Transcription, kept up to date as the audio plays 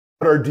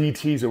What are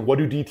DTs and what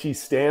do DTs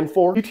stand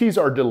for?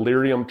 DTs are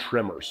delirium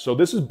tremors. So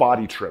this is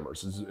body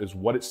tremors is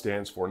what it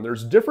stands for. And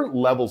there's different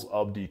levels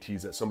of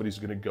DTs that somebody's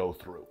gonna go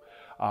through.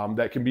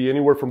 That can be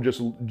anywhere from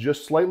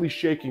just slightly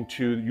shaking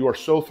to you are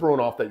so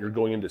thrown off that you're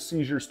going into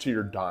seizures to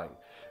you're dying.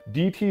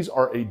 DTs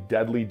are a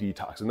deadly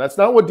detox. And that's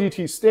not what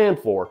DTs stand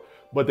for,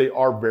 but they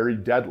are very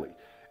deadly.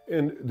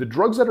 And the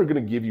drugs that are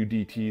going to give you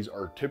DTs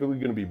are typically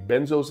going to be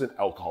benzos and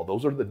alcohol.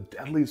 Those are the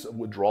deadliest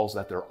withdrawals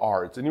that there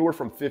are. It's anywhere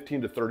from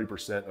 15 to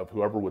 30% of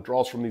whoever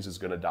withdraws from these is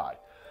going to die.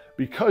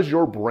 Because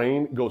your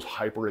brain goes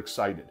hyper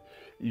excited.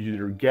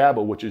 Your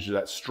GABA, which is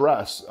that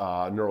stress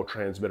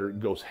neurotransmitter,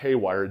 goes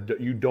haywire.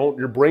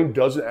 Your brain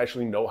doesn't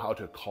actually know how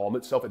to calm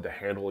itself and to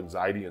handle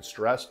anxiety and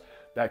stress.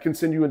 That can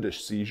send you into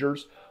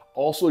seizures.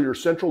 Also, your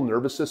central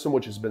nervous system,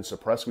 which has been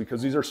suppressed, because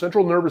these are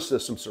central nervous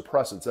system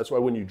suppressants. That's why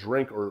when you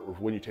drink or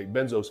when you take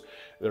benzos,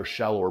 there's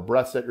shallower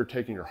breaths that you're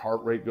taking, your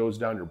heart rate goes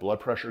down, your blood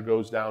pressure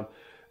goes down.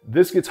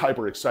 This gets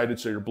hyper excited,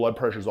 so your blood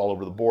pressure is all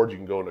over the board. You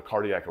can go into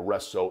cardiac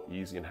arrest so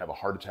easy and have a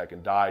heart attack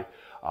and die.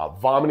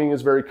 Vomiting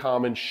is very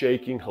common,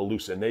 shaking,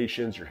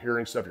 hallucinations, you're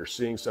hearing stuff, you're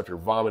seeing stuff, you're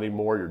vomiting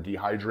more, you're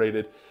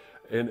dehydrated.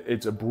 And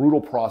it's a brutal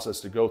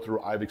process to go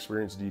through. I've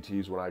experienced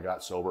DTs when I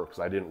got sober because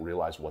I didn't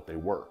realize what they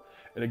were.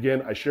 And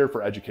again, I share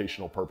for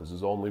educational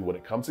purposes only. When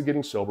it comes to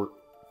getting sober,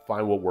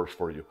 find what works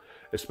for you.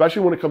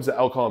 Especially when it comes to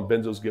alcohol and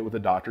benzos, get with a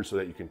doctor so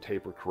that you can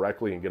taper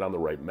correctly and get on the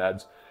right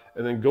meds.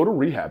 And then go to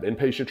rehab,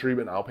 inpatient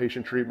treatment,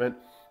 outpatient treatment.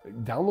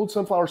 Download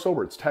Sunflower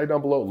Sober. It's tagged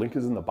down below. Link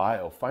is in the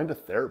bio. Find a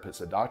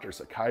therapist, a doctor, a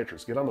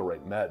psychiatrist. Get on the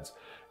right meds.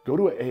 Go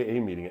to an AA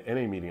meeting, an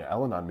NA meeting, an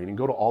Al-Anon meeting.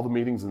 Go to all the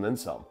meetings and then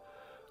some.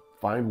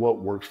 Find what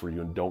works for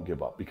you and don't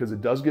give up, because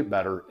it does get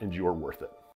better and you're worth it.